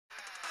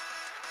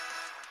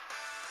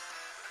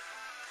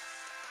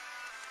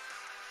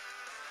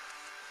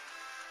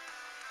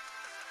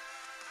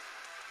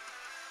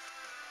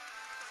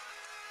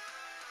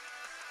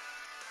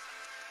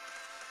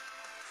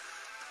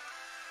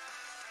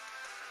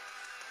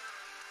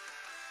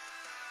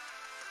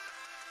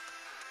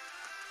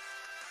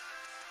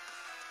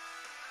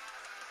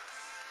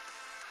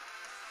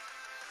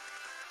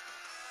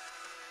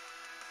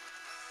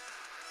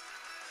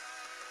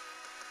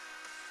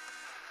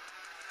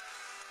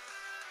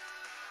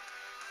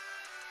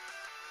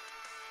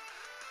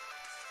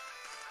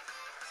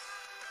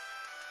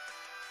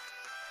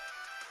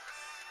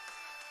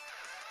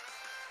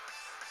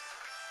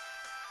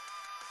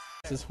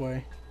this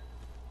way.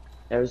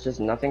 There was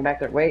just nothing back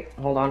there. Wait,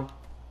 hold on.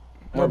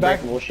 No, More back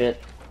breakable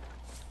shit.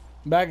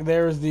 back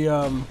there is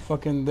the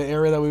fucking the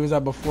area that we was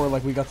at before,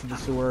 like we got to the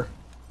sewer.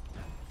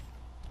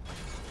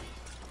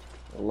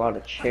 A lot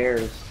of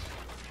chairs.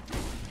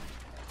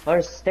 Oh,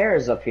 there's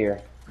stairs up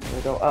here.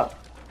 We go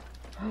up.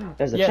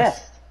 There's a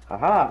chest.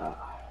 Haha.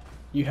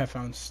 You have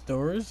found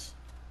stores?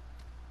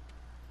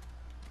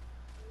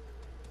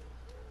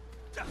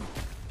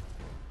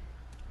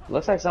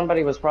 Looks like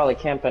somebody was probably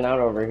camping out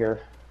over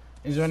here.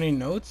 Is there any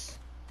notes?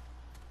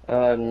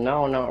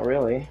 No, not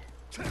really.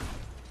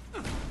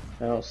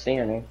 I don't see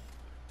any.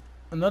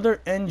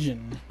 Another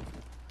engine.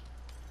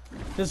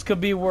 This could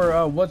be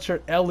where what's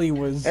her Ellie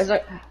was. There's a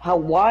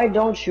why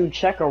don't you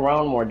check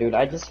around more, dude?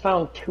 I just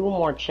found 2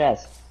 more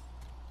chests.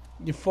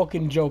 You're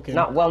fucking joking.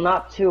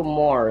 Not 2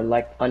 more,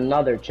 like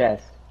another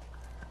chest.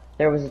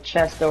 There was a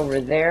chest over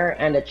there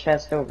and a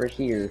chest over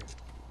here.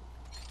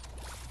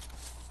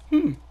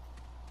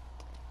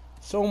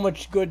 So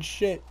much good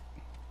shit.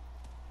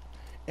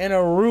 And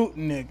a root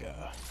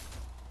nigga.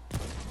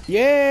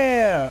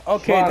 Yeah.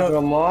 Okay. Fuck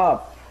them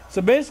up.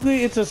 So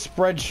basically, it's a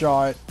spread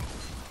shot.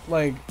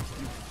 Like.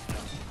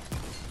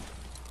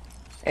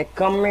 Hey,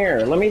 come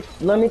here.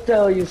 Let me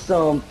tell you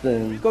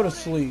something. Go to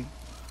sleep.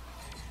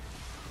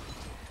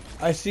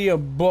 I see a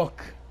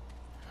book.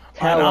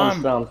 Tell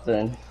him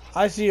something.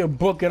 I see a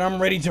book and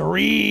I'm ready to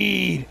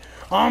read.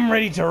 I'm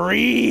ready to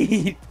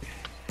read.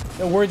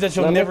 The words that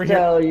you'll never hear.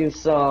 Let me tell you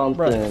something.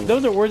 Bro,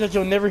 those are words that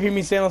you'll never hear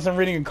me say unless I'm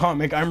reading a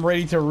comic. I'm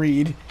ready to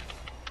read.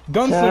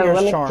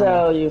 Gunslinger's Charm. Let me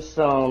tell you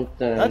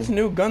something. That's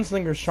new.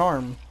 Gunslinger's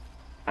Charm.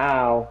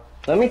 Ow.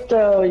 Let me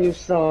tell you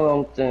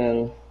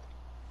something.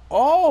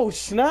 Oh,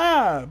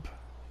 snap.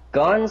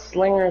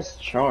 Gunslinger's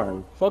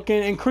Charm.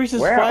 Fucking increases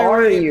Where fire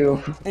are rate.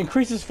 you?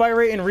 Increases fire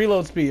rate and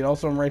reload speed.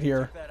 Also, I'm right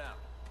here.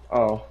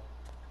 Oh.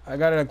 I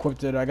got it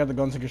equipped. I got the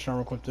Gunslinger's Charm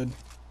equipped. And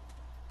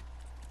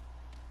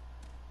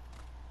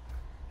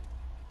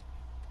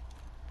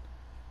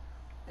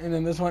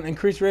then this one,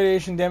 increased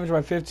radiation damage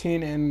by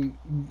 15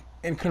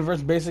 and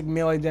converts basic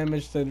melee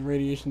damage to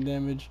radiation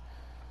damage.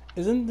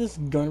 Isn't this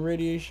gun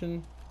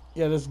radiation?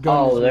 Yeah, this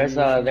gun. Oh, there's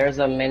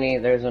a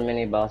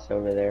mini boss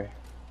over there.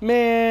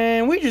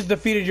 Man, we just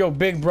defeated your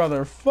big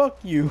brother.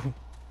 Fuck you.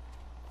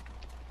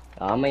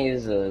 I'm gonna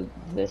use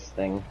this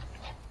thing.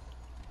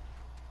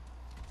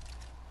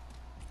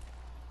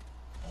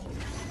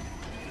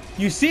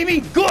 You see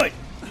me? Good.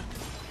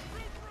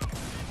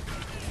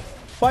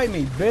 Fight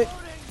me, bitch.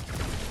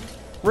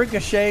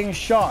 Ricocheting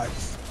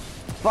shots.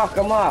 Fuck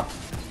him up.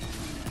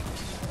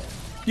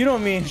 You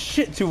don't mean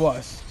shit to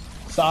us.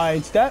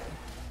 Sidestep.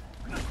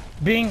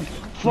 Bing.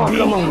 Fuck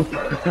him up.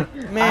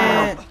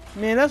 Man,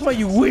 man, that's why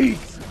you weak.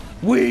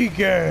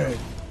 Weaker.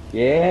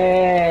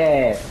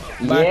 Yeah.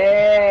 Bye.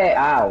 Yeah.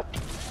 Ow.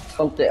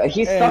 Something.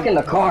 He's stuck in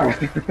the car.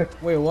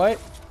 Wait, what?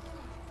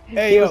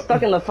 Hey, he yo. was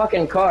stuck in the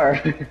fucking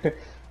car.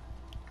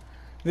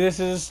 This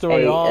is a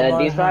story. Hey,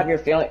 do you still have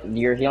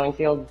your healing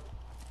field?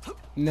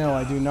 No,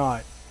 I do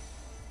not.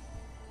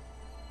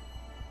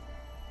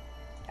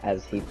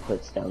 As he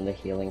puts down the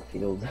healing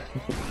field.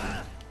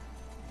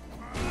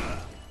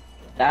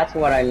 That's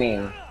what I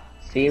mean.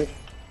 See?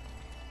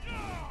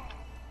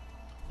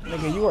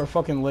 Nigga, you are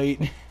fucking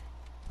late.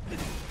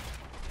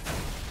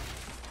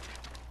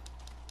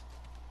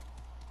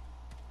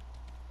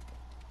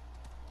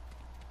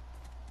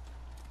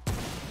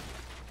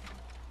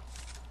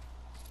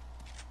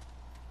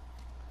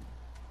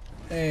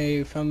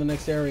 Hey, found the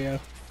next area.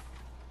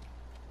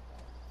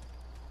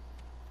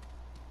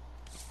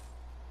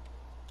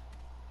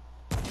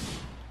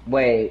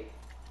 Wait.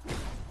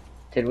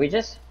 Did we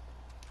just...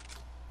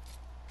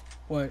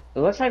 What? It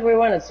looks like we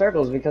went in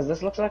circles because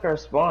this looks like our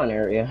spawn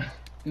area.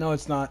 No,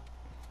 it's not.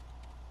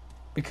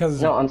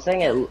 Because... No, I'm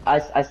saying it...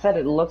 I said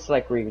it looks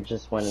like we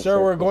just went in circles.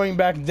 Sir, we're going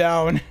back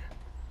down.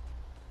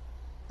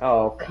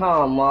 Oh,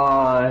 come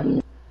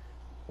on.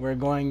 We're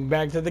going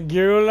back to the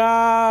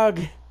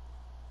Gulag.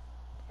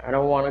 I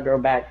don't want to go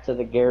back to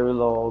the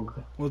Gulag.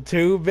 Well,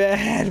 too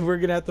bad. We're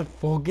gonna have to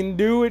fucking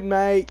do it,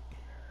 mate.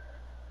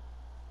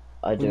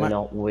 I do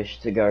not wish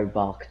to go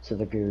back to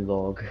the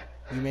Gulag.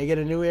 You may get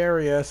a new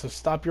area, so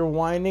stop your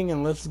whining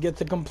and let's get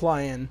to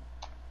complying.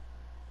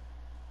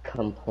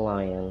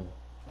 Complying.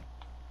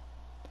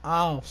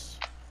 Oh.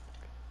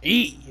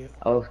 Eat you.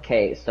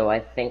 Okay, so I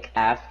think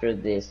after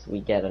this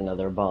we get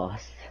another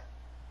boss.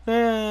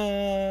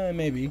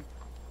 Maybe.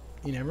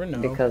 You never know.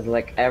 Because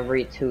like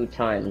every 2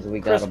 times we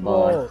got a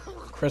boss.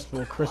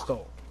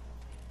 Crystal.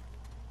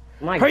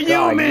 My God,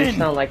 human! You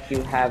sound like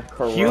you have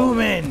corona.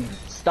 Human!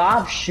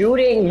 Stop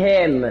shooting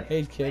him!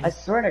 Hey, kid. I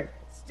swear to...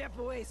 Step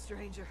away,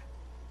 stranger.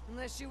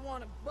 Unless you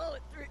want a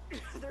bullet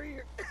through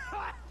your...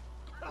 Oh,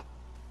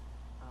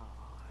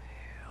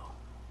 hell.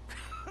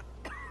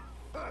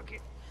 Fuck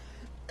it.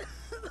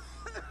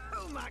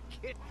 Oh, my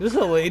kid. Is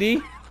this a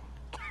lady?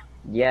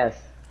 Yes.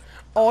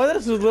 Oh, I thought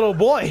this was a little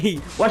boy.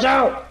 Watch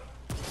out!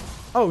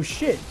 Oh,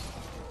 shit. Step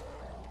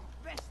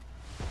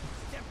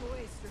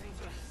away,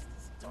 stranger.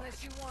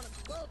 Unless you want a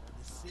bullet.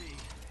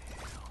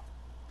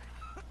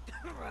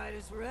 Right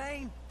as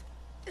rain.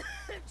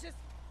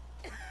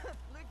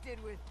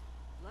 afflicted with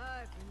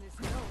life in this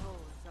hellhole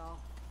is all.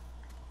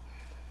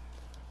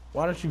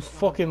 Why don't you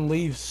fucking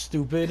leave,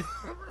 stupid?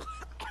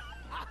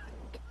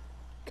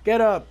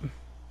 Get up.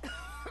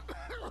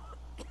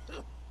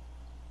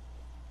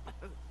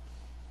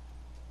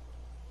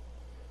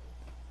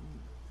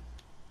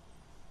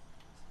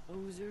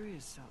 Suppose there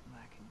is something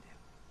I can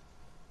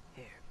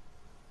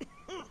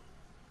do. Here.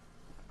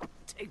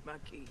 Take my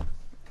key.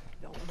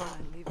 Don't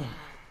mind leaving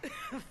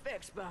my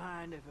effects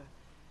behind if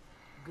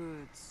a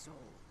good soul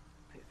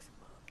picks them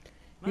up.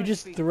 You Must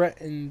just be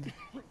threatened.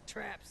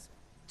 traps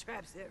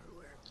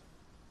everywhere.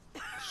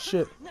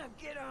 Shit. Now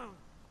get on.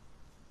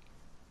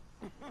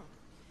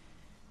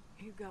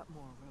 You got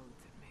more road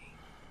than me.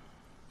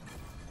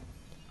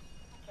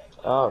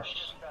 Oh,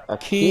 a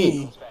Key.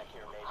 key.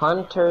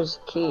 Hunter's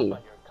key.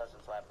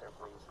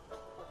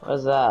 What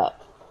is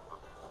that?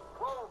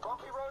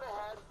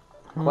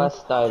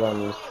 Quest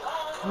items.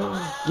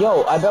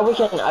 Yo, I bet we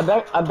can.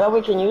 I bet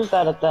we can use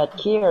that at that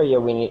key area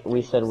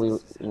we said we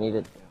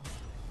needed.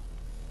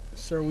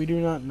 Sir, we do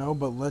not know,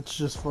 but let's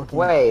just fucking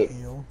Wait.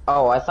 heal.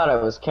 Oh, I thought I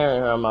was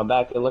carrying her on my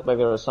back. It looked like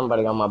there was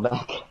somebody on my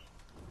back.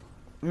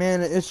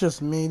 Man, it's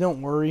just me.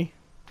 Don't worry.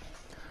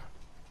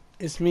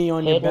 It's me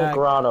on your Hidden back.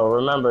 grotto.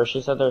 Remember,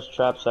 she said there's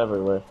traps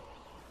everywhere.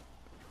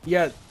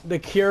 Yeah, the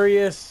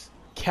curious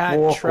cat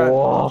Fuck trap.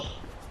 off.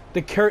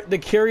 The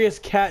curious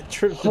cat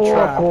trips the Fuck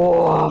trap.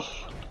 off.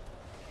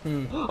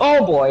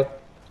 Oh boy.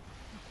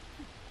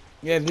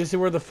 Yeah, this is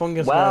where the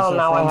fungus Well, guys are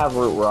now from. I have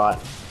root rot.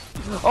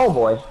 Oh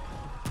boy.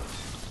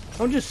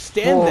 Don't just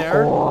stand Fuck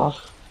there.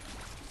 off.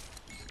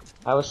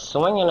 I was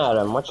swinging at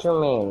him. What you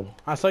mean?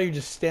 I saw you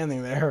just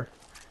standing there.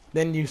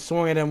 Then you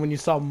swung at him when you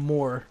saw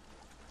more.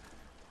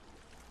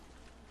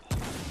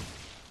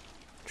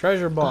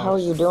 Treasure What the hell are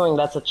box. you doing?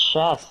 That's a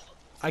chest.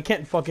 I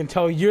can't fucking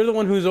tell. You're the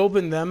one who's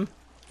opened them.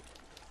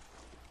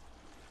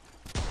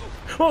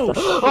 Oh,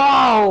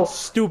 Oh!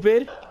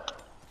 stupid.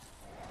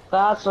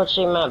 That's what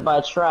she meant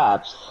by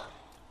traps.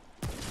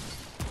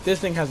 This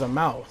thing has a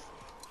mouth.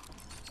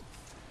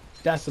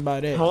 That's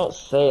about it. Don't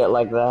say it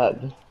like that.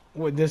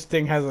 What, this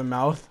thing has a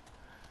mouth?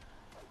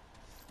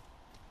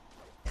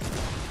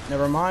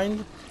 Never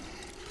mind.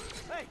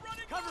 Hey,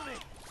 cover me.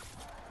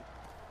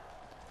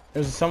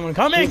 There's someone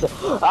coming. Jesus.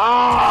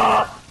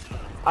 Ah!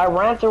 I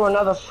ran through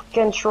another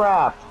fucking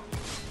trap.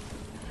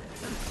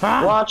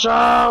 Huh? Watch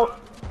out!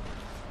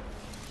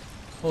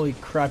 Holy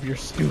crap, you're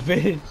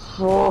stupid.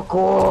 Fuck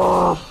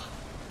off!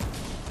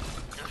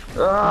 The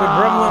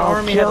gremlin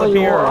army has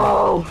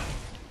appeared.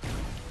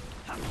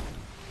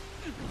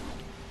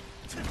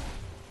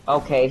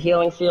 Okay,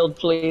 healing field,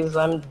 please.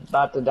 I'm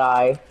about to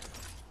die.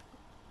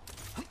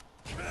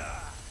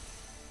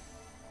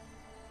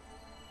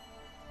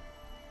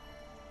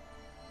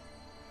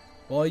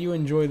 While you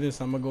enjoy this,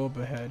 I'm gonna go up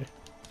ahead.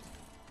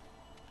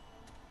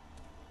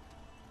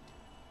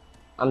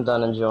 I'm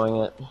done enjoying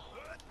it.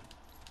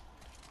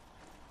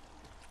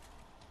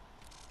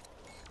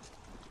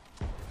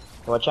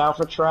 Watch out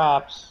for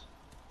traps.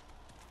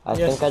 I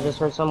Yes. think I just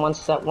heard someone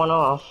set one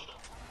off.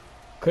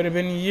 Could have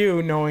been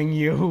you, knowing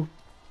you.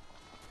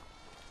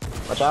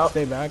 Watch out.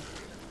 Stay back.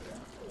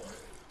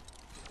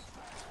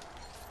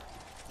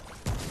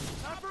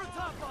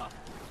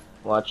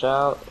 Watch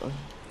out.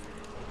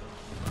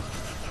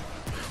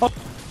 Oh.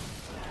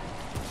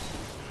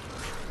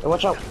 Hey,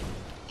 watch out.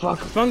 Fuck.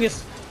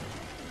 Fungus.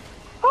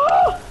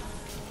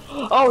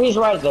 Oh, he's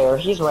right there.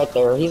 He's right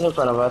there. He's in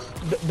front of us.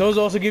 Those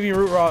also give you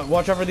root rot.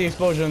 Watch out for the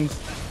explosions.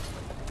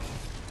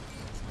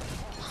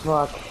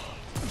 Fuck.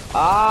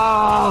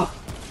 Ah!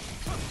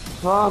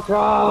 Fuck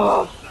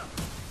off!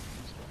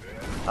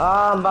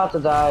 Ah, I'm about to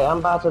die. I'm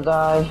about to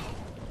die.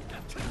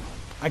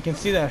 I can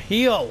see that.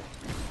 Heal.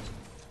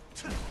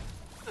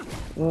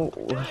 Ooh,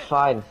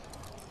 fine.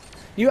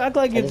 You act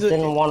like I it's just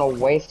didn't want to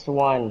waste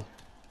one.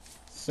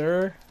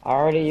 Sir. I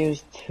already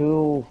used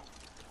two.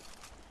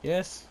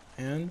 Yes,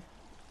 and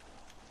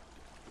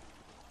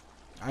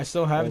I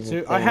still have Where's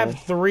two. the I have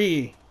thingy?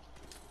 3.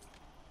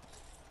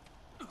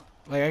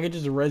 Like I could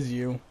just res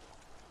you.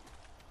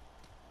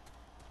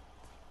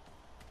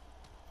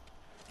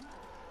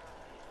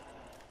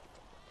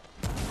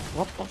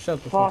 What the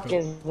Shut the fuck fuck up.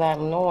 is that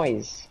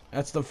noise?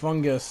 That's the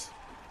fungus,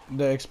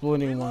 the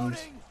exploding ones.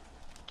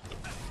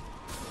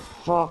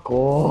 Fuck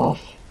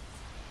off.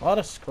 A lot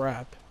of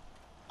scrap.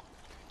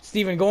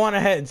 Steven, go on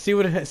ahead. See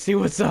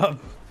what's up.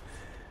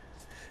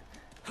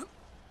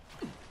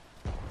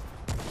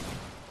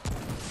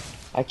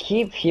 I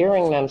keep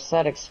hearing them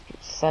set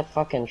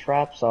fucking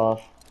traps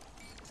off.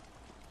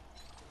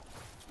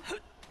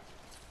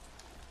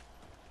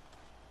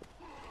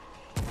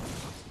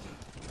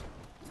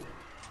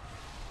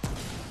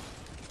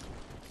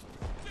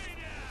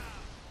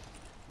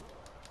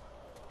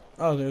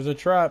 Oh, there's a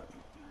trap.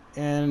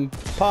 And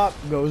pop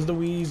goes the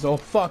weasel.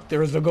 Fuck,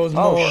 goes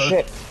Oh more.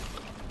 shit.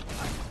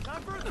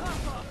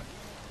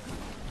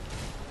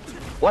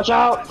 Watch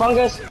out,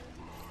 fungus!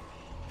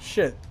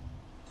 Shit.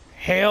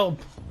 Help.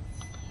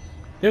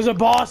 There's a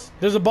boss.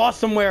 There's a boss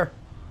somewhere.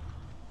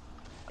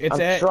 It's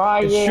I'm it's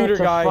trying shooter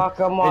to guy. fuck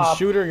him It's up.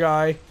 shooter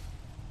guy.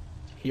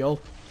 Heal.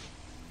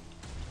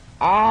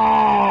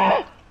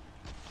 Ah!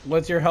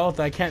 What's your health?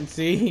 I can't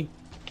see.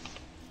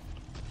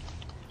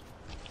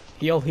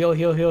 Heal, heal,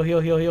 heal, heal, heal,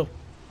 heal, heal.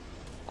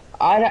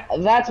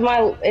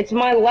 It's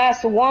my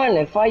last one.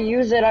 If I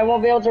use it, I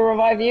won't be able to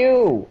revive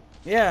you.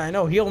 Yeah, I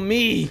know. Heal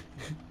me.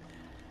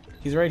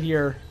 He's right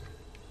here.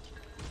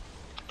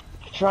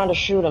 Trying to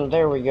shoot him.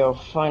 There we go.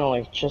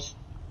 Finally, just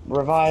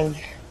revive.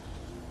 It's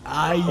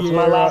Yeah.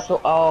 my last.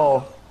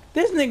 Oh.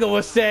 This nigga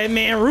was saying,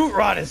 man, root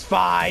rot is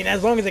fine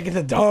as long as I get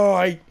to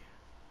die.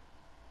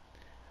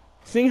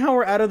 Seeing how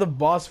we're out of the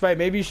boss fight,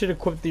 maybe you should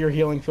equip your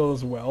healing field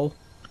as well.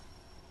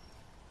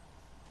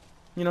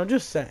 You know,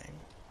 just saying.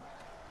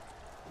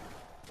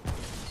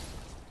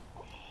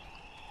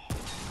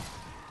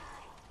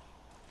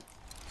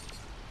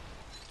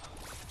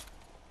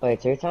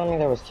 Wait, so you're telling me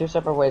there was 2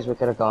 separate ways we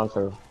could have gone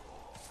through?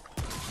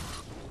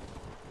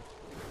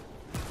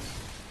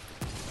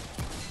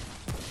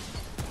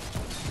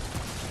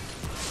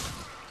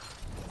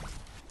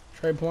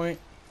 Trade point.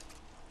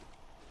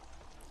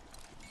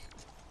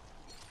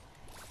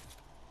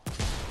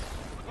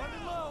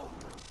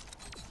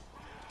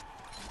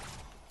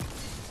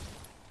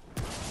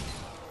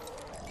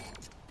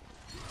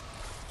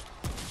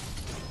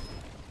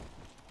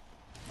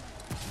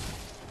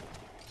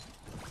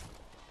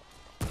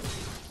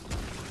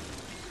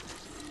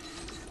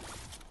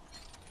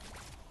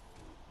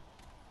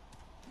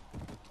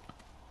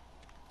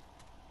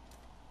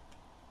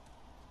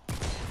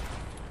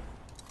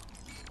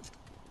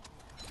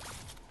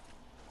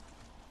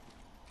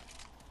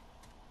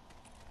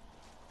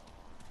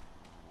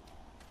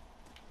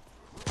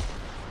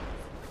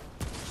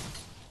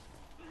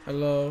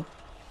 Hello.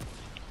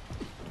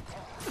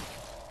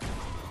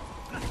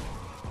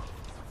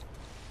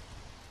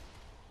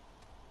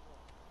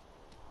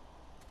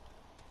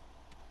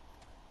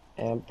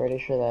 Yeah, I'm pretty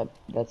sure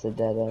that's a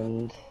dead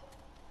end.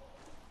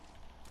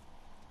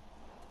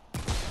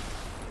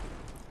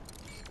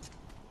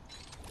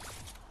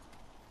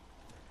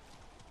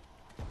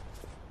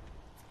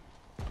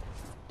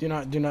 Do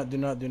not, do not, do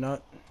not, do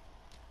not.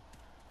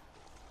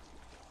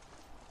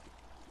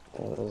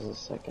 That was a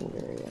second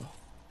area.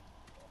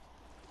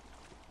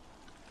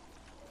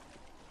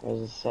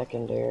 There's a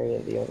second area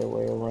the other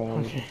way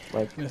around, Okay.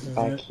 like This is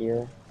back it.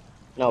 here.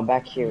 No,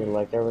 back here,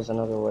 like there was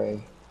another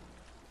way.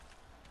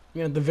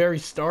 You know, at the very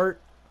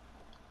start.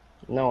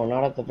 No,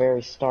 not at the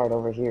very start,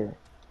 over here.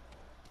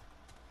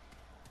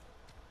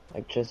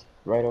 Like just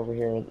right over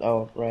here.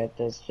 Oh, right,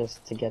 this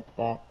just to get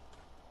that.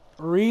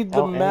 Read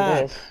the And map.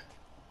 this.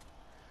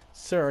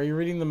 Sir, are you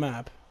reading the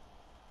map?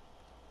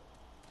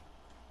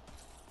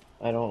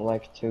 I don't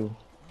like to.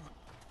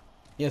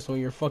 Yes, well,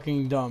 you're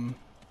fucking dumb.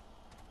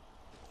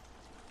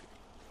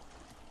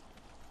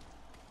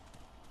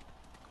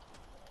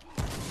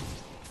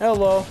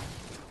 Hello.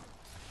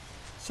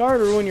 Sorry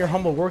to ruin your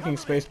humble working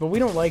space, but we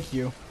don't like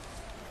you.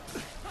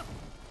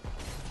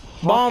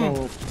 Bomb!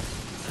 Fucking-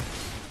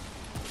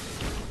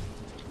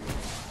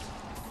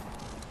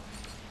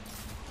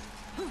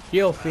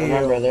 Heal field.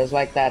 Remember, there's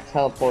like that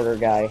teleporter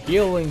guy.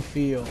 Healing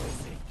field.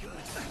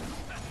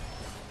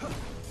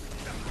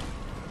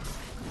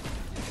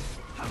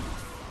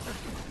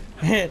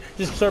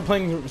 Just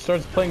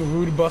starts playing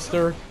Rude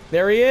Buster.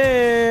 There he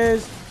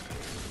is!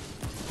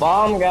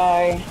 Bomb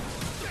guy.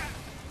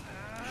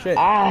 Shit.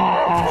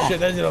 Ah! Shit,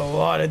 that did a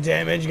lot of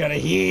damage. Gotta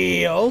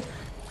heal.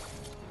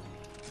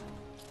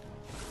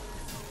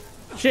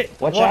 Shit,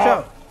 Watch watch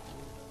out.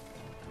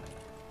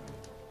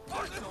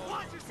 out.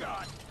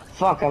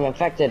 Fuck, I'm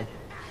infected.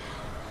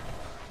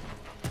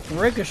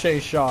 Ricochet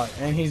shot,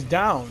 and he's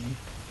down.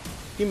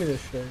 Give me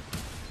this shit.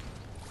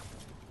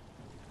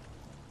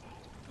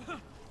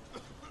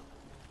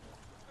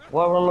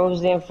 What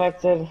removes the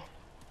infected?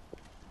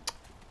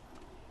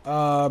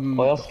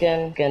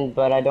 Oilskin,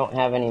 but I don't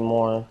have any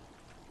more.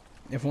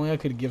 If only I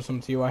could give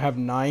some to you. I have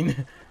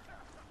 9.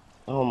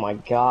 Oh my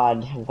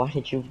god, why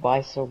did you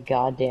buy so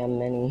goddamn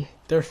many?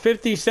 They're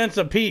 50 cents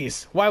a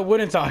piece. Why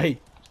wouldn't I?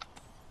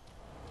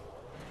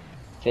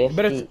 50?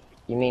 But it's-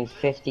 You mean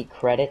 50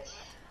 credits?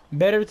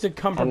 Better to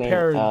come I mean,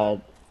 prepared.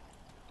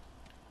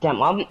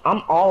 damn, I'm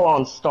all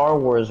on Star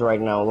Wars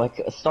right now.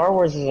 Like, Star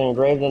Wars is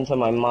engraved into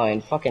my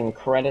mind. Fucking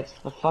credits,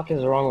 the fuck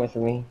is wrong with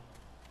me?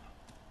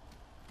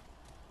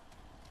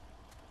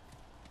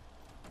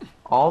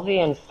 All the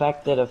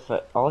infected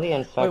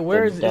Wait,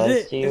 where is does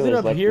it? to you Is it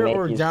up like here make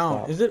or you down?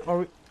 stop.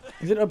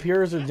 Is it up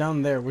here or is it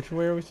down there? Which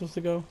way are we supposed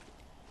to go?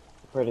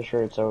 Pretty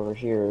sure it's over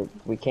here.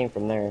 We came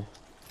from there.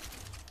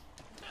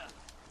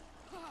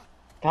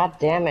 God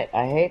damn it,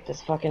 I hate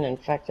this fucking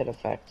infected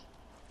effect.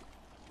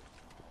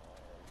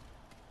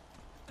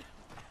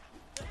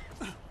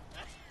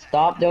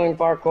 Stop doing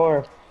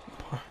parkour.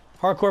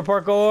 Hardcore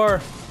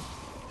parkour.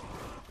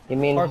 You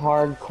mean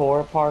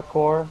hardcore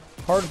parkour?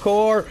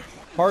 Hardcore.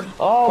 Oh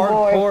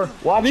hardcore.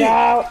 boy, watch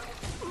out!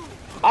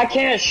 I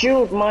can't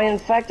shoot, my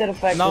infected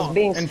effect No, is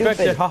being infected.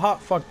 stupid. Haha,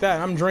 fuck that.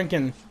 I'm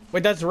drinking.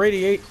 Wait, that's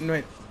radiate.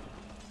 Wait.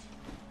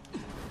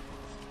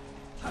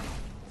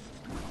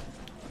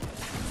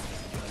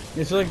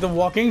 It's like The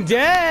Walking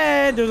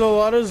Dead. There's a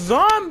lot of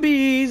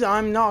zombies.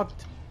 I'm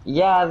knocked.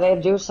 Yeah, they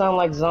do sound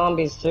like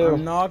zombies too.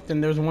 I'm knocked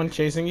and there's one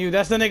chasing you.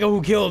 That's the nigga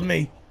who killed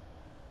me.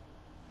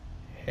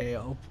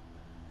 Help.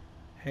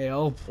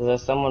 Help. Is there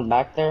someone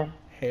back there?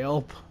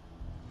 Help.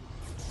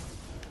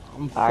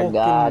 I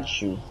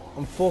got you.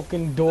 I'm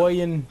fucking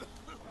dying.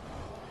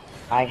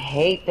 I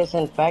hate this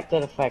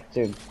infected effect,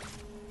 dude.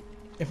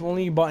 If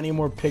only you bought any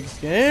more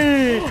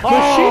pigskin. Oh!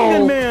 Machine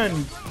Gun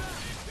Man!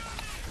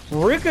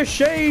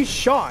 Ricochet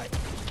shot.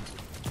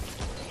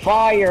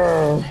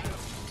 Fire!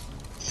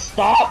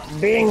 Stop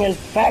being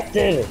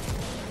infected!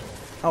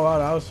 Oh wow,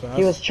 that was fast.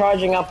 He was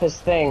charging up his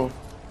thing.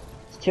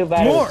 It's too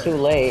bad it was too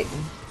late.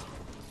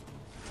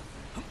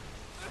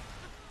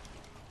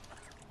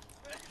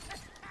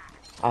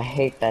 I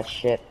hate that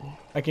shit.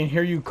 I can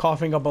hear you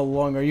coughing up a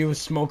lung. Are you a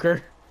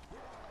smoker?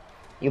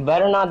 You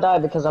better not die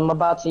because I'm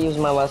about to use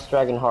my last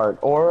dragon heart.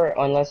 Or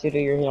unless you do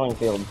your healing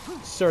field.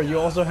 Sir, you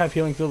also have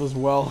healing field as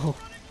well.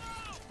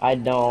 I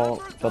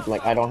don't, but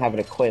like I don't have it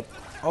equipped.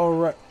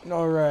 Alright,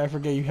 I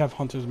forget you have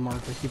Hunter's Mark.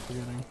 I keep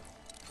forgetting.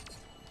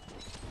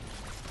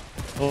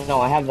 No,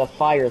 I have the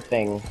fire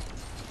thing.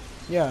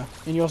 Yeah,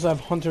 and you also have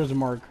Hunter's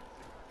Mark.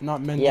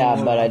 Not mental.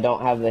 Yeah, but I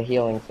don't have the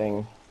healing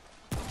thing.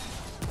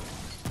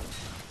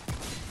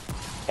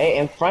 Hey,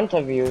 in front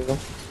of you.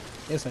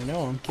 Yes, I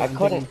know. I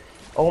couldn't.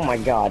 Oh my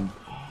god.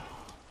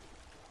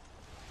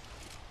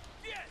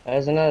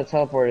 There's another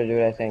teleporter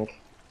dude, I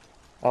think.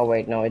 Oh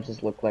wait, no, it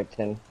just looked like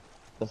him.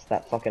 Just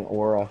that fucking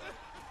aura.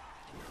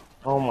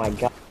 Oh my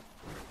god.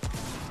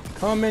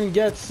 Come and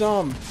get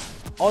some.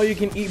 All you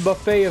can eat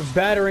buffet of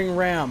battering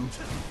ram.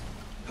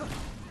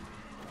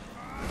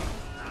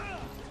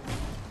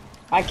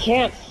 I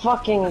can't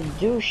fucking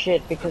do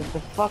shit because the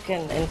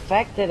fucking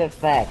infected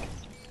effect.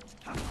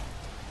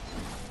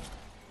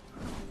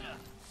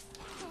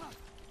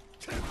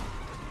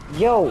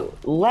 Yo,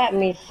 let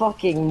me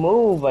fucking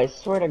move, I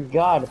swear to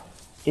god.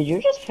 Did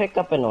you just pick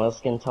up an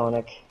oilskin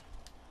tonic?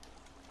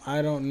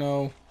 I don't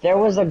know. There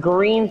was a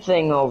green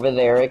thing over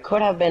there. It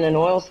could have been an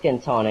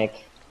oilskin tonic.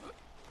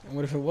 And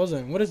what if it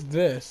wasn't? What is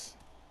this?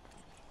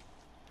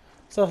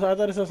 So I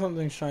thought it said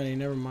something shiny.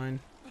 Never mind.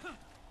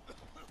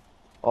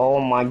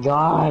 Oh my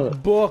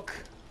god. Book.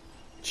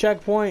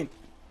 Checkpoint.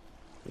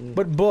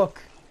 But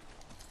book.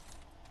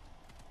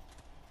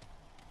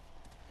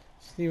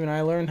 Steven,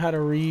 I learned how to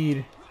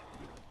read.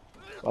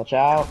 Watch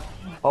out.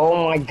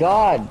 Oh my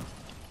god.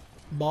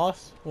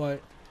 Boss?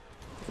 What?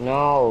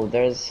 No,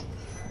 there's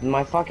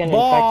my fucking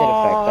Boss! infected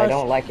effect. I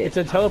don't like it. It's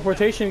a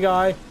teleportation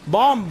guy.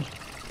 Bomb!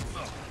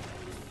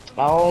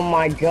 Oh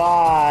my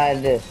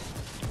god.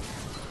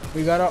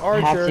 We got an I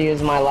have to archer.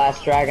 use my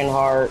last dragon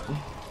heart.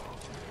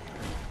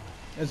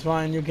 It's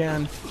fine, you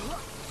can.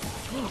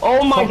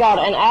 Oh my god,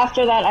 and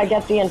after that I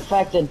get the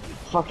infected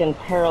fucking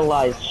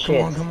paralyzed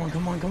shit. Come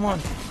on.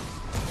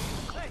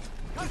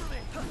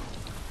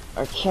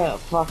 I can't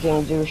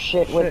fucking do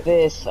shit with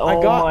this.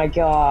 Oh my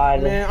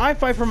god. Man, I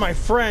fight for my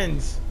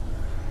friends.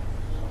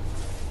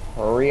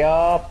 Hurry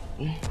up.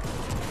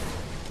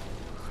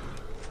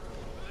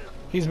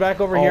 He's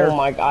back over here. Oh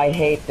my, I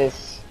hate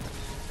this.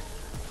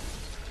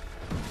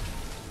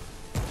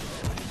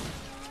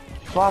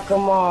 Fuck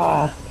him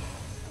off.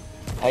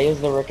 I use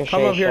the ricochet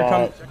Come up here,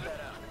 shot.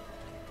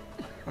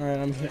 come.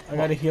 Alright, I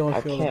got a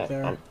healing field up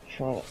there. I'm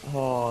trying,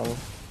 hold on.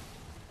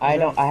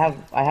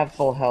 I have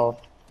full health.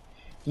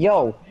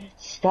 Yo,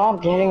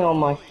 stop getting on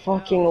my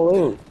fucking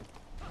loot.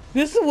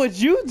 This is what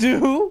you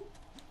do.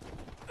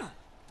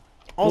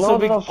 Also,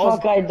 no, the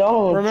fuck I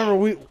don't.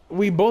 Remember,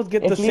 we both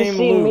get the same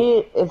loot.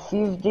 Me,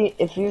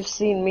 if you've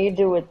seen me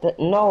do it,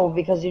 no,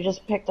 because you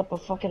just picked up a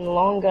fucking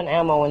long gun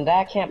ammo, and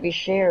that can't be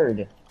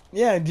shared.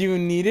 Yeah, do you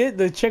need it?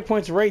 The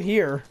checkpoint's right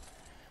here.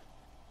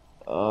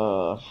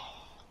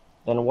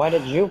 Then why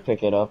did you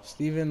pick it up?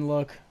 Steven,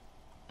 look.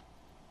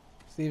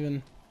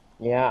 Steven.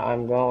 Yeah,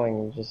 I'm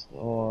going. Just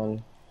hold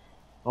on.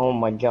 Oh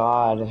my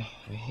god,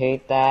 I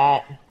hate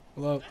that.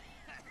 Look.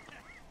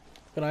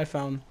 What I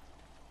found.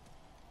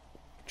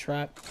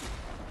 Trap.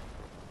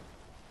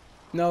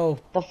 No.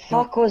 The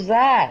fuck was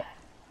that?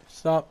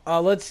 Stop.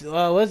 Let's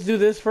do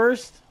this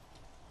first.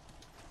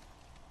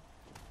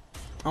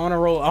 I wanna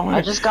roll.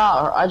 I just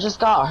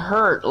got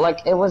hurt. Like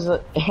it was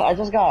I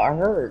just got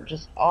hurt.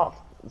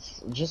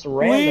 Just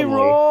randomly.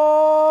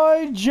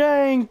 Leroy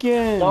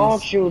Jenkins.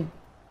 Don't you?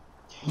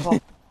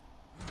 Fuck.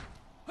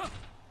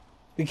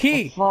 The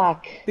key.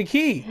 Fuck. The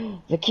key.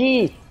 The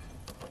key.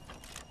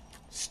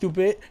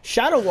 Stupid.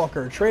 Shadow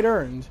Walker. Trade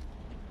earned.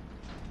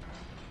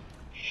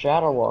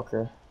 Shadow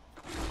Walker.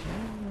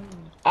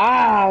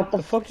 Ah! What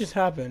the fuck just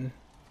happened?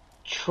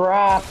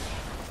 Trap.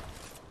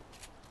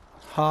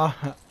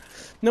 Ha.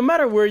 No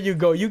matter where you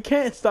go, you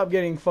can't stop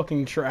getting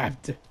fucking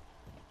trapped.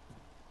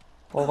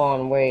 Hold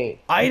on,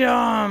 wait.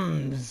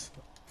 Items.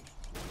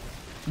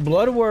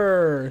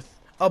 Bloodworth.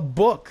 A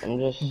book.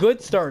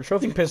 Good start.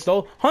 Trophy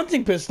pistol.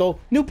 Hunting pistol.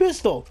 New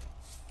pistol.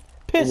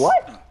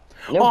 What?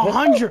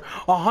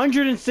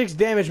 106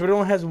 damage, but it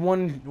only has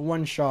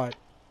one shot.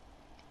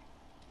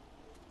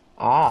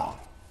 Ah.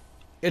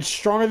 It's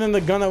stronger than the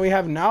gun that we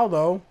have now,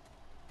 though.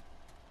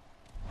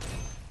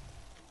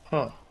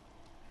 Huh.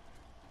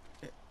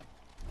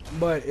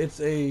 but it's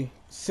a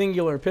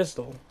singular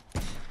pistol.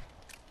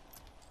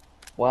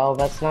 Well,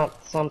 that's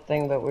not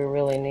something that we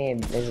really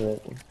need, is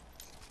it?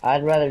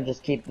 I'd rather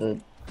just keep the...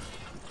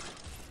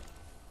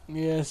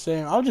 Yeah,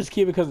 same. I'll just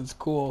keep it because it's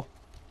cool.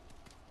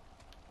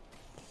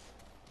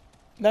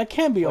 That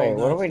can't be Wait,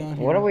 all that's down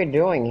here. what are we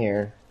doing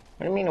here?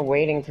 What do you mean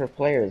waiting for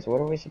players?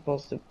 What are we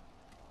supposed to...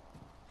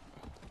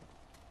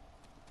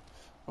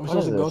 Are we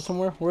supposed to go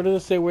somewhere? Where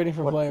does it say waiting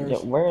for players? Yeah,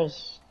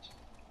 where's...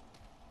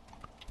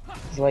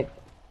 It's like...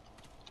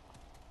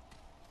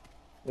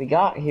 We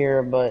got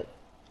here, but...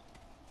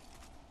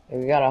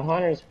 We got a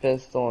hunter's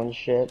pistol and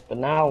shit, but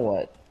now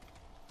what?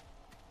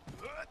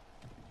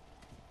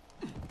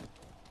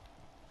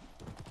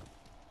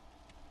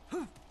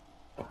 I'm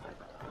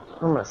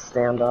gonna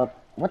stand up.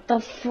 What the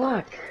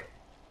fuck?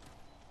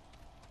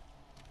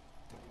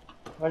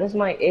 Why does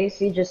my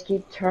AC just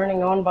keep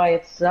turning on by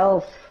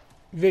itself?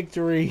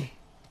 Victory.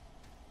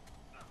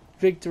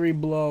 Victory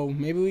blow.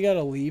 Maybe we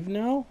gotta leave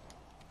now?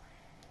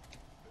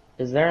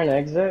 Is there an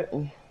exit?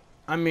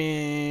 I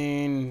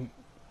mean...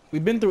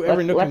 We've been through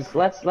every nook and...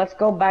 Let's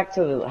go back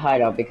to the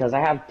hideout because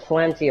I have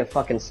plenty of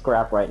fucking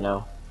scrap right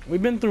now.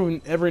 We've been through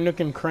every nook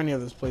and cranny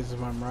of this place,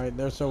 if I'm right.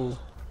 They're so...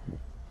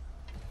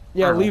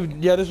 Yeah, leave...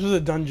 Yeah, this was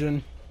a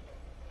dungeon.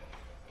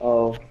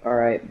 Oh,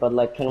 alright. But,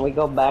 like, can we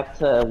go back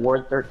to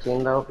Ward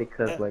 13, though?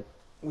 Because, like...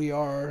 We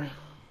are.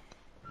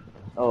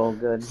 Oh,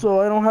 good. So,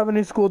 I don't have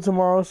any school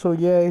tomorrow, so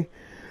yay.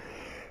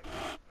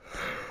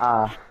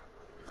 Ah.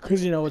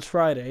 Because, you know, it's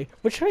Friday.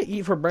 What should I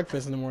eat for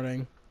breakfast in the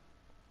morning?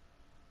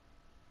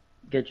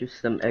 Get you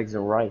some eggs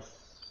and rice.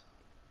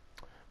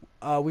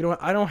 I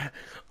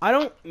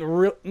don't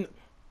really...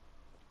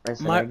 Rice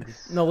and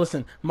eggs. No,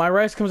 listen. My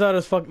rice comes out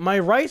as My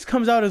rice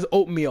comes out as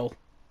oatmeal.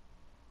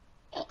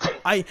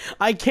 I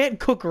can't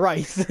cook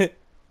rice.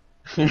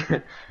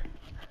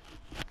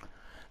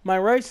 My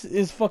rice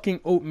is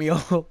fucking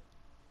oatmeal.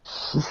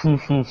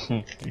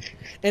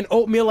 And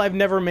oatmeal, I've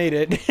never made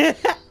it.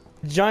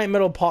 Giant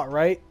metal pot,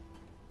 right?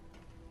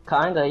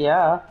 Kinda,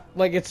 yeah.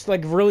 Like, it's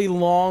like really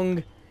long.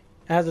 It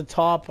has a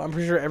top. I'm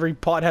pretty sure every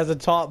pot has a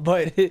top,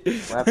 but...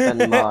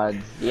 Weapon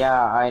mods.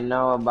 Yeah, I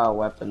know about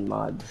weapon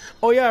mods.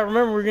 Oh yeah,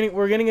 remember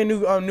we're getting a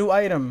new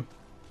item.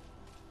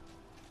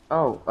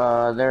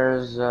 Oh,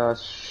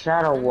 there's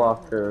Shadow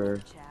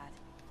Walker.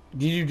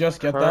 Did you just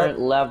get Current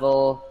that?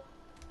 level,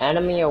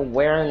 enemy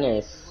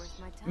awareness.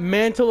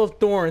 Mantle of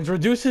Thorns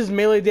reduces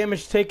melee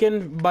damage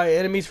taken by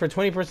enemies for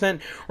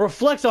 20%.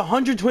 Reflects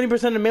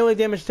 120% of melee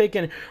damage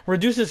taken.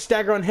 Reduces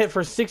stagger on hit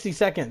for 60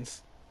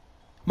 seconds.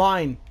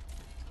 Mine.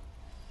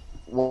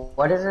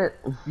 What is it?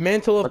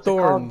 Mantle of What's it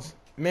Thorns. called?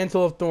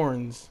 Mantle of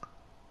Thorns.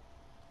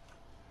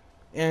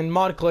 And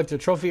mod collector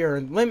trophy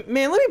earned. Man,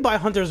 let me buy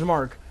Hunter's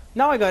Mark.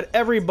 Now I got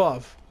every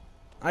buff.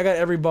 I got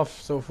every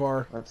buff so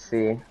far. Let's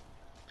see.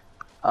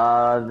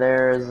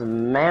 There's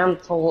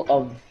Mantle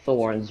of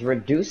Thorns.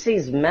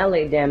 Reduces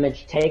melee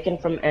damage taken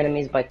from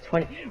enemies by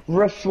 20.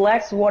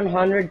 Reflects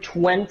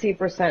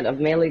 120% of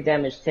melee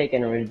damage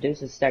taken and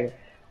reduces stagger.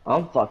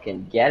 I'm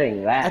fucking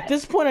getting that. At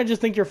this point, I just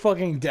think you're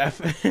fucking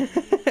deaf.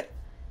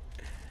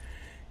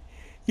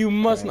 You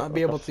must not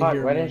be able to hear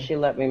me. Why didn't she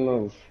let me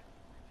move?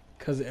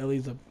 Cause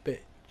Ellie's a bitch.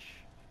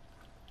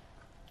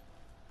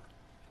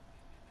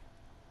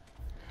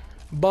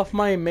 Buff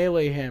my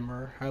melee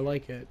hammer. I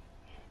like it.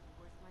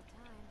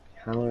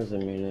 Hammer's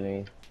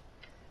immunity.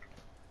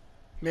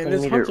 Man,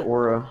 this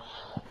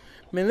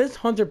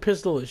hunter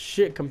pistol is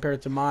shit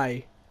compared to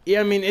my.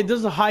 Yeah, I mean it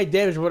does a high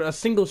damage, but a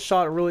single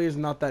shot really is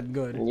not that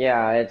good.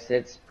 Yeah,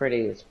 it's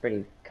pretty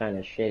kind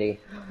of shitty.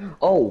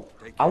 Oh,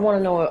 I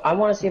want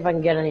to see if I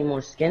can get any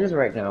more skins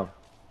right now.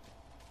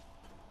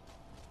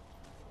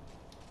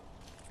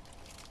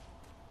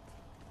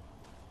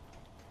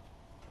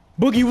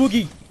 Boogie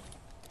woogie.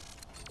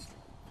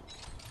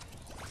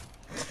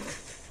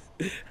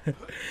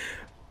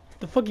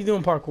 The fuck you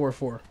doing parkour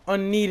for?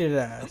 Unneeded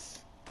ass.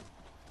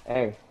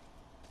 Hey.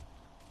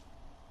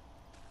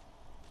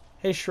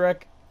 Hey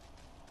Shrek.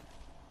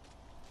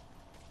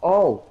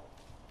 Oh.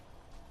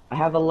 I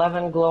have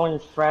 11 glowing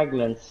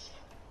fragments.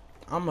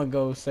 I'm gonna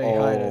go say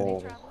hi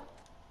to.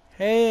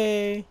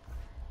 Hey.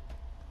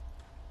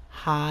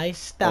 Hi,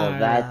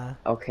 Star.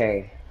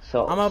 Okay.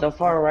 So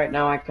far right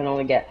now I can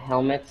only get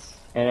helmets,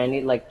 and I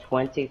need like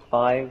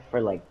 25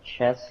 for like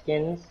chest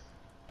skins.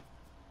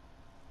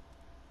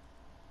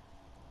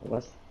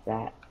 What's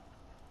that?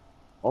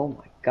 Oh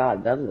my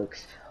god, that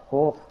looks...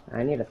 Oh,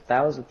 I need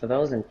 1,000 for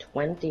those and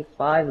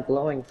 25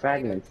 glowing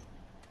fragments.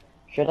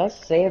 Should I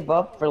save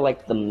up for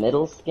like the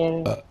middle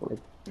skin?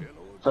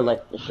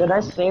 Should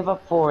I save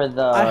up for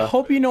the... I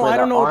hope you know I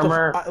don't know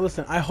armor? what the...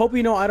 listen, I hope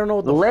you know I don't know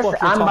what the fuck you're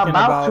talking I'm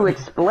about to about.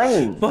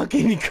 explain.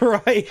 Fucking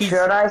Christ.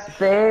 Should I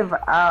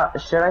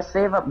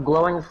save up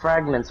glowing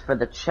fragments for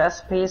the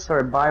chest piece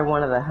or buy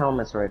one of the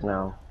helmets right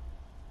now?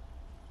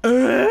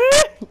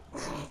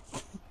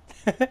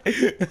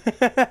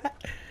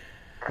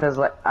 Cause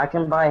like I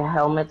can buy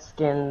helmet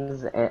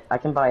skins, I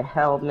can buy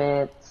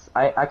helmets.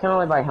 I can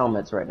only buy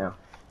helmets right now.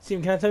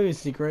 Steven, can I tell you a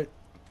secret?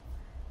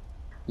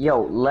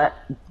 Yo,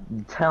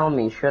 tell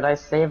me, should I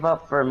save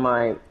up for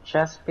my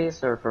chest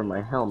piece or for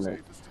my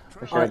helmet?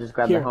 Or should I just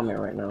grab the here. helmet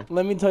right now?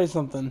 Let me tell you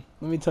something.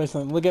 Let me tell you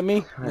something. Look at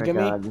me. Swear Look to at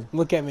me. God.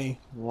 Look at me.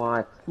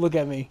 What? Look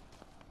at me.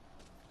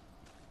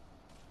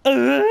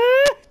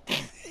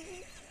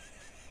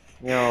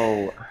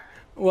 Yo.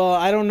 Well,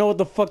 I don't know what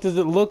the fuck does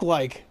it look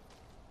like.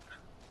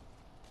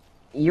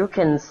 You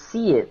can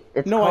see it.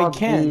 It's No, I called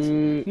can't.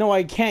 the... No,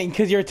 I can't,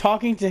 because you're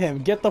talking to him.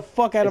 Get the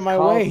fuck out of my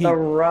way.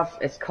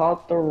 It's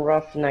called the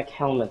roughneck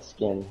helmet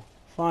skin.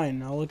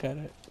 Fine, I'll look at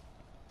it.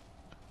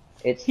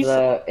 It's He's-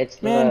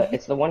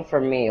 it's the one for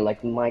me,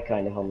 like my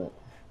kind of helmet.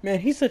 Man,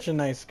 he's such a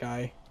nice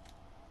guy.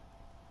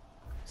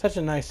 Such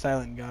a nice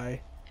silent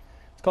guy.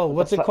 It's called,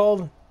 what's it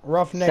called?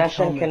 Roughneck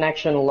Session helmet.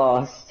 connection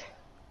lost.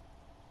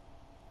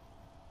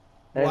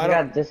 I Well, I just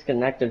don't- got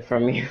disconnected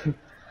from you.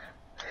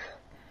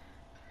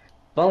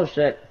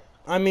 Bullshit.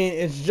 I mean,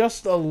 it's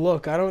just a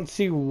look. I don't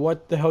see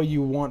what the hell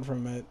you want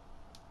from it.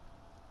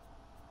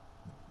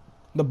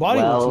 The body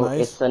Well, looks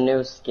nice. it's a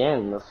new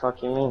skin. The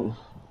fuck you mean?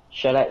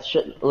 Should I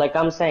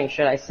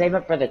save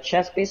up for the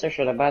chest piece or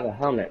should I buy the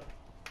helmet?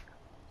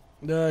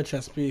 The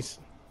chest piece.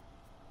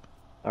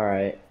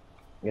 Alright.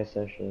 Guess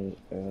I should.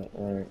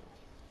 Alright.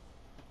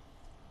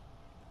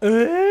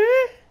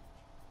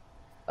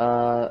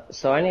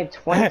 So I need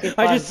 25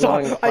 I just saw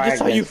you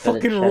fragments for the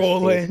fucking chest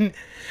roll piece. in.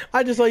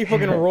 I just saw you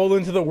fucking roll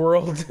into the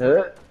world.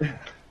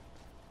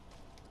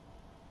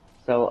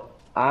 So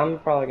I'm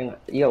probably gonna.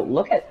 Yo,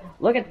 look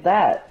at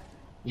that.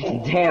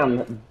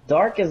 Damn,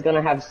 Dark is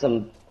gonna have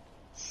some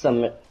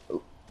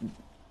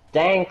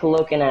dank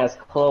looking ass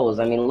clothes.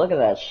 I mean, look at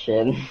that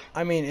shit.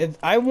 I mean,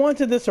 I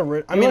wanted this.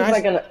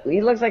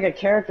 He looks like a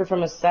character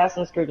from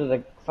Assassin's Creed with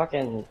a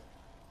fucking.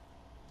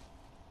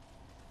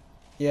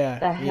 Yeah.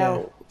 The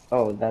hell?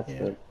 Oh, that's Yeah.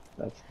 good.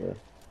 That's good.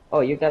 Oh,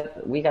 we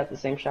got the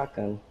same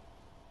shotgun.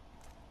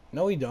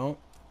 No, we don't.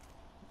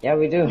 Yeah,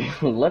 we do.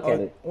 Look at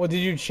it. Well, did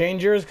you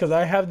change yours? Because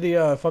I have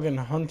the fucking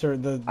hunter,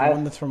 the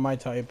one that's from my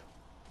type.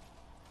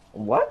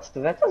 What?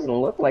 That doesn't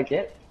look like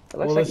it. It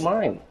looks like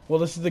mine. Well,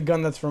 this is the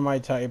gun that's from my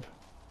type.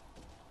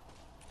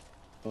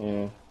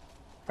 Alright,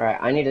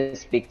 I need to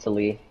speak to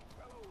Lee.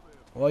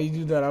 While you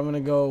do that, I'm gonna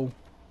go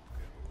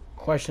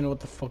question what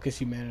the fuck is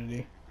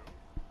humanity.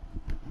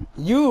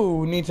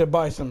 You need to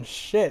buy some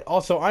shit.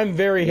 Also, I'm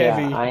very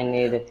heavy. Yeah, I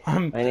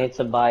need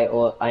to buy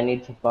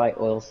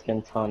oil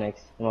skin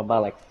tonics. I'm gonna buy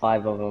like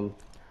 5 of them.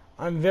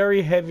 I'm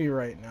very heavy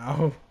right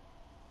now.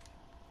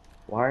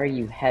 Why are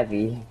you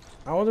heavy?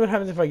 I wonder what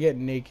happens if I get I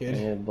naked.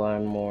 need to buy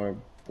more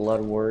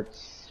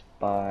bloodworts.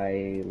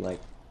 Let's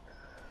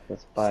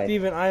buy.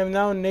 Steven, I am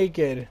now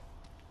naked.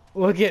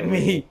 Look at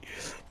me.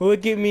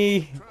 Look at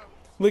me.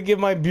 Look at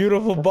my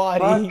beautiful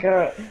body.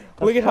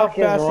 Look at how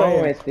fast I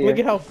am. Look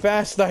at how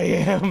fast I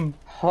am.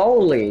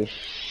 Holy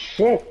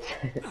shit.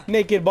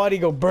 Naked body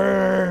go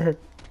brrr.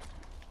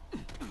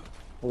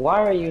 Why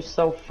are you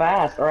so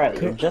fast?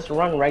 Alright, just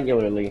run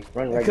regularly.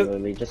 Run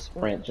regularly. Just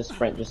sprint. Just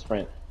sprint. Just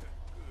sprint.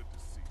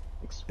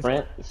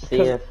 Sprint. See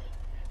if.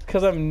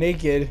 Because I'm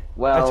naked.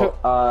 Well,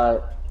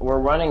 we're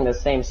running the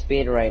same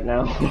speed right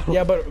now.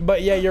 Yeah,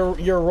 but yeah,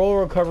 your roll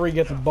recovery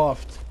gets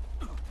buffed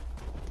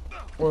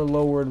or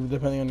lowered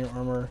depending on your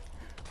armor.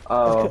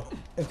 Oh.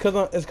 It's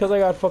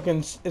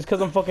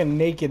because I'm fucking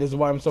naked is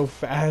why I'm so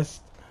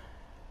fast.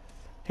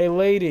 Hey,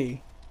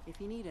 lady. If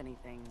you need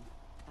anything,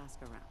 ask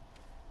around.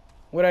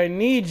 What I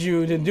need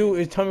you to do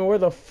is tell me where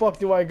the fuck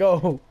do I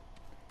go?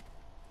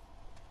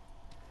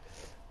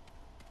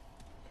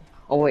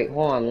 Oh wait,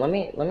 hold on. Let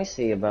me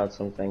see about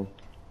something.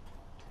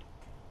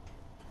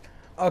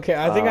 Okay,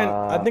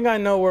 I think I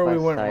know where we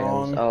went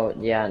wrong. Oh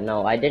yeah,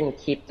 no, I didn't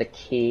keep the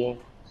key,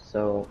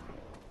 so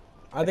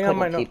I think I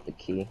might know. keep the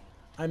key.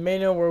 I may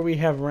know where we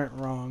have went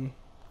wrong.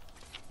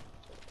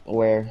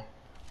 Where?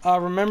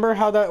 Remember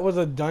how that was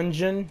a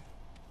dungeon?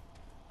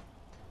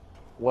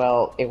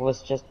 Well, it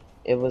was just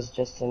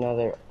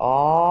another.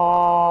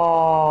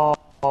 Oh,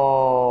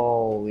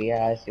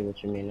 yeah, I see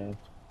what you mean now.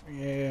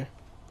 Yeah.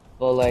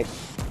 Well, like,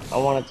 I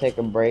want to take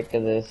a break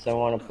of this. I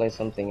want to play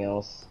something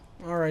else.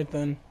 All right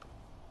then.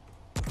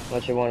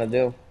 What you want to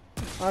do?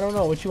 I don't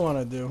know what you want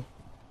to do.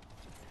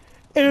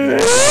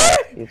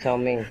 You tell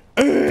me.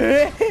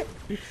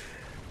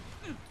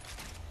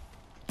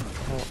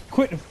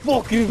 Quit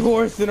fucking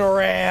horsing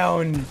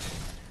around.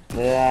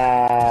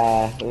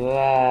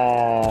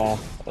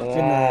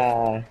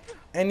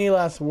 Any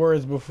last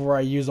words before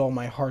I use all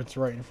my hearts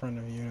right in front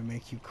of you to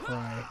make you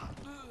cry?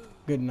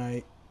 Good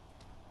night.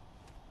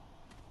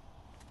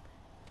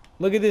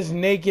 Look at this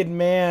naked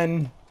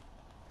man.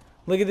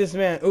 Look at this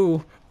man.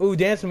 Ooh, ooh,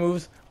 dance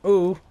moves.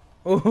 Ooh,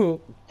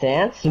 ooh.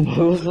 Dance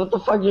moves? What the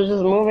fuck? You're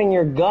just moving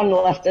your gun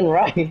left and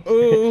right.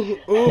 Ooh,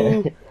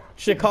 ooh.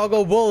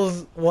 Chicago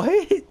Bulls.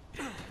 What?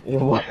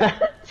 What?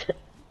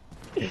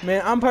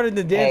 Man, I'm part of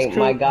the dance Hey,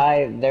 crew. my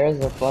guy, there's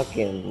a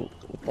fucking...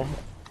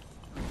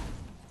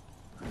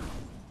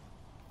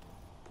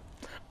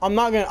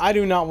 I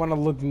do not want to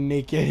look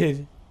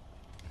naked.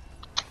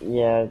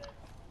 Yeah.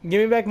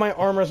 Give me back my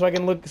armor so I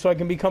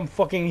can become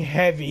fucking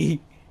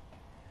heavy.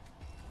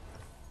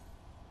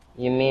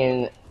 You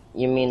mean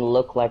You mean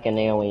look like an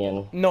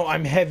alien? No,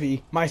 I'm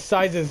heavy. My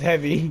size is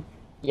heavy.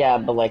 Yeah,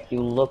 but like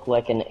you look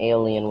like an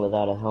alien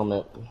without a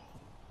helmet.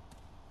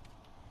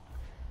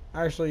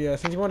 Actually, yeah,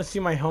 since you want to see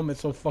my helmet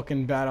so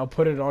fucking bad, I'll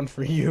put it on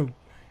for you.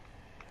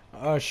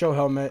 Show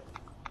helmet.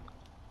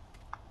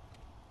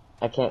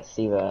 I can't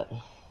see that.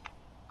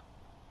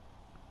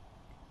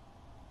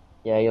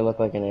 Yeah, you look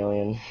like an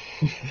alien.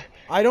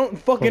 I don't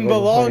fucking Wait,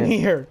 belong what?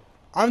 here.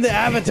 I'm the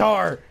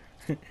avatar.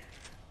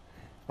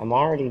 I'm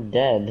already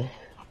dead.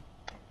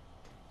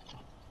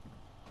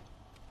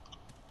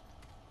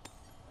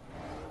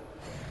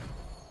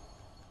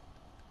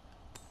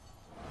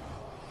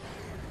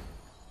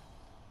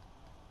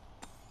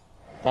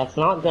 That's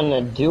not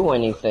gonna do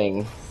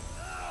anything.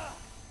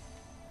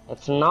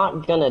 That's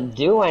not gonna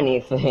do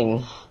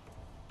anything.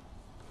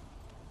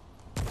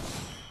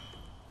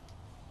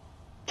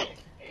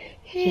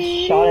 He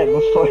just shot it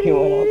before he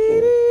went up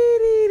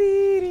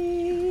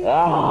there.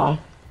 Ah!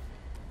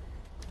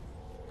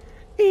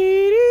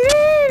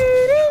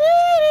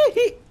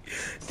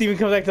 Steven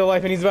comes back to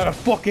life and he's about to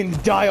fucking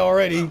die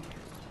already.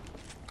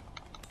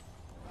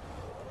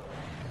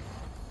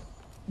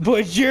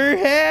 Put your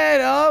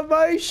head on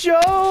my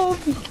shoulder.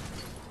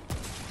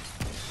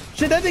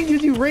 Shit, that thing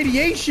gives you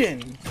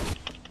radiation.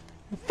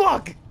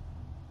 Fuck.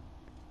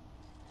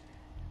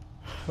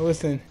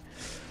 Listen,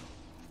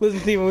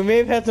 Steven, we may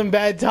have had some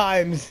bad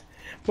times,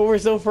 but we're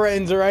still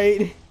friends,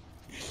 right?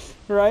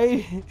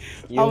 Right?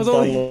 You've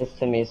done this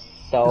to me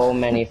so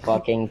many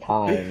fucking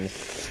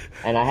times.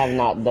 And I have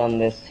not done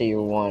this to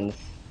you once.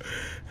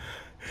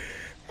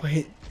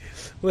 Wait,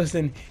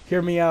 listen,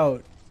 hear me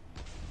out.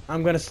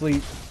 I'm gonna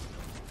sleep.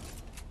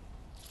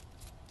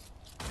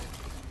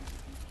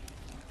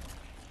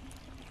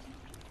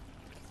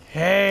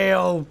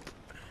 Help!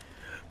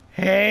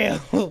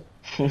 Help!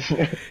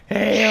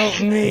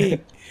 Help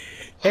me!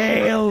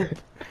 Help!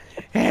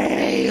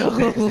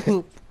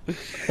 Help!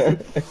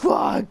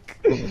 Fuck!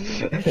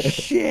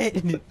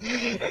 Shit!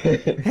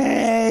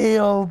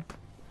 Help!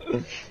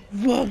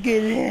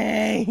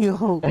 Fucking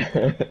help!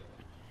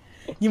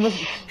 You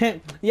must...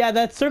 Yeah,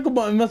 that circle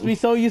button must be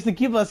so used to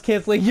keep us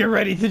canceling. You're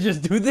ready to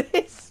just do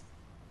this?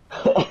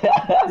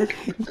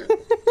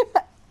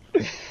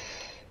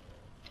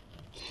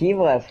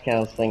 Keyless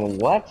canceling.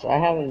 What? I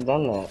haven't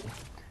done that.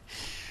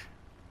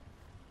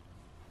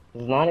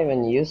 It's not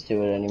even used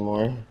to it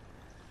anymore.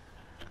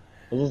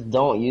 I just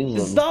don't use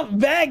them. Stop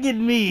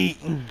bagging me!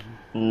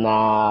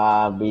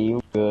 Nah, be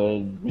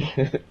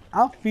good.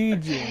 I'll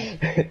feed you.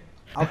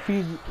 I'll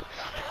feed you.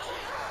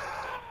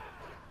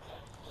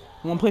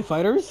 Wanna play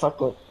fighters? Fuck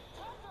what?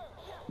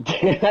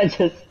 I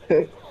just...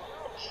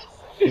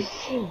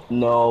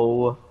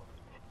 No,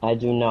 I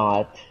do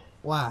not.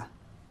 Why?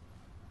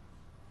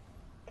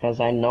 Because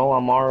I know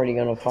I'm already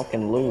gonna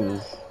fucking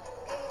lose.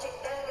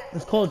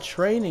 It's called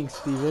training,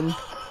 Steven.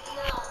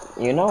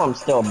 You know I'm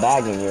still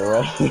bagging you,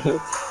 right?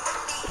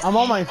 I'm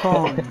on my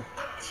phone.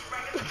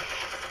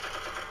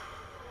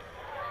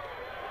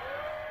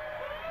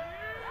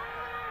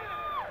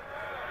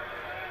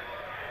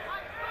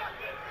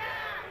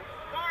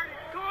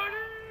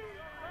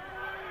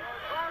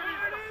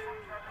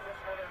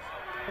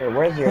 Hey,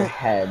 where's your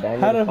head? I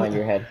need to find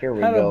your head. Here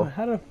we go.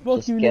 How the fuck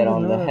Just you get never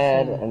on know the that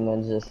head song? and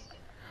then just...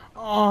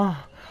 Oh,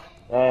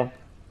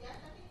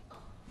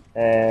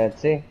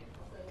 See?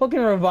 fucking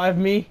revive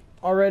me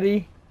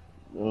already.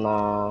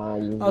 Nah,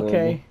 you good.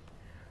 Okay.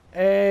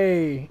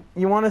 Hey,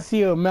 you want to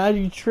see a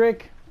magic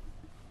trick?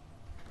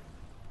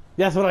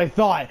 That's what I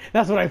thought.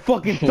 That's what I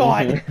fucking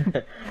thought.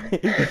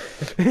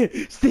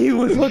 Steve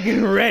was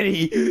fucking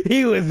ready.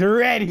 He was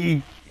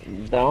ready.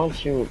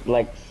 Don't you,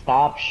 like,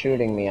 stop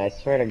shooting me, I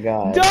swear to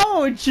God.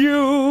 Don't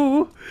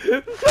you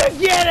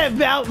forget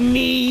about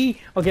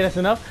me. Okay, that's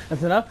enough.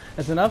 That's enough.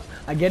 That's enough.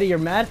 I get it, you're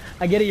mad.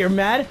 I get it, you're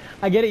mad.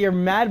 I get it, you're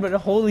mad, but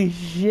holy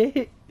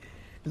shit.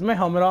 Is my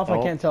helmet off?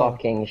 I can't tell. Don't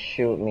fucking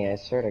shoot me, I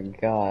swear to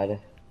God.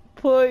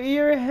 Put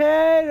your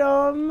head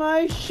on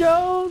my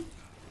shoulder.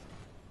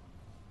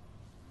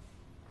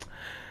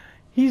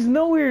 He's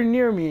nowhere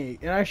near me,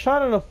 and I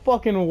shot at a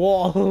fucking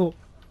wall.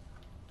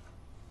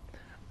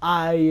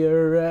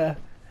 Here,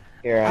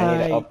 I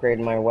need to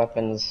upgrade my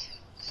weapons,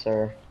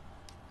 sir.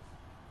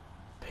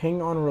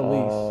 Ping on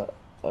release.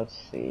 Let's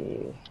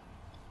see.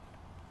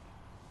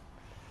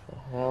 The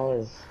hell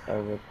is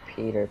a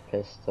repeater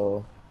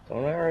pistol?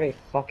 Don't I already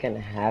fucking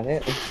have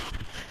it?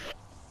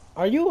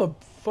 Are you a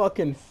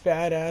fucking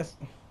fat ass?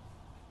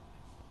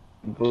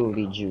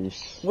 Booty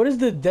juice. What is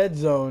the dead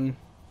zone?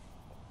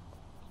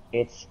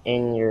 It's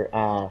in your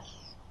ass.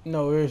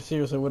 No,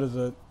 seriously, what is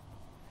it?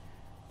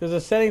 There's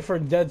a setting for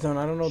dead zone.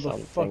 I don't know what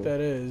the fuck that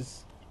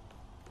is.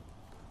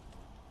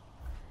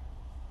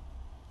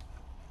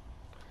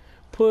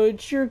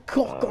 Put your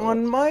cock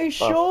on my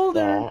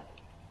shoulder.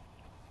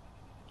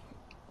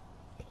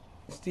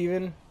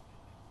 Steven.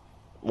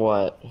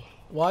 What?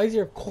 Why is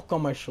your cock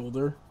on my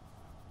shoulder?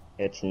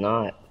 It's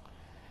not.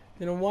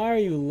 Then why are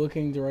you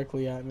looking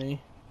directly at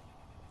me?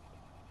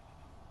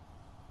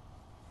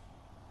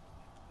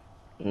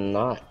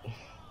 Not.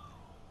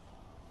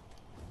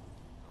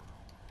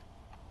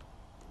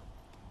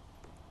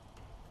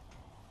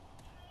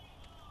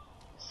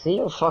 see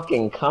you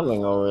fucking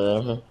coming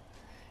over there.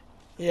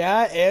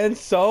 Yeah, and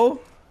so?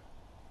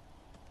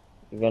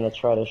 You gonna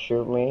try to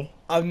shoot me?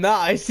 I'm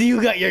not. I see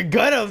you got your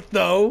gun up,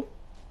 though.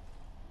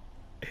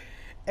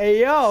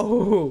 Hey,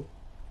 yo.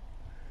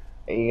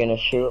 Are you gonna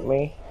shoot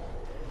me?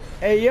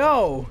 Hey,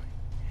 yo.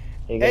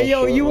 You gonna Hey,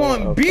 yo, shoot you me?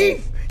 want Okay.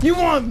 beef? You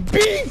want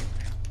beef?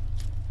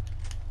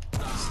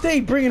 Stay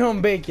bringing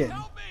home bacon.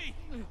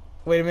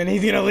 Wait a minute,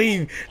 he's gonna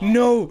leave.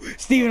 No,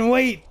 Steven,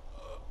 wait.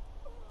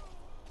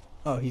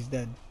 Oh, he's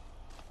dead.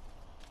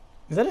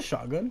 Is that a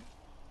shotgun?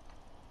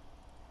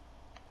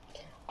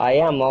 I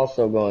am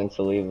also going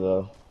to leave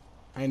though.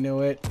 I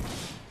knew it.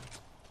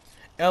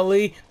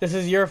 Ellie, this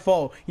is your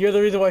fault. You're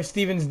the reason why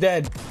Steven's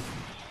dead.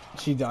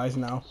 She dies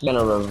now. You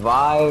gonna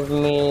revive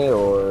me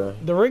or?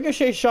 The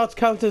ricochet shots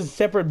count as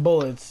separate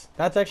bullets.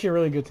 That's actually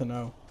really good to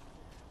know.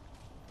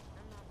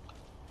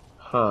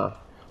 Huh.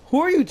 Who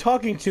are you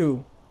talking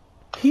to?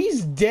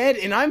 He's dead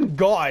and I'm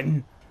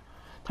gone.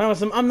 Talking about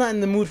some, I'm not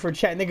in the mood for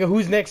chat, nigga.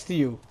 Who's next to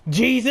you?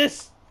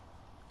 Jesus?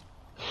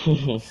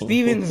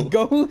 Steven's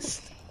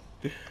ghost?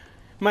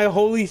 My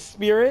Holy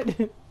Spirit?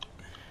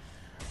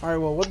 Alright,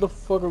 well, what the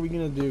fuck are we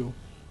gonna do?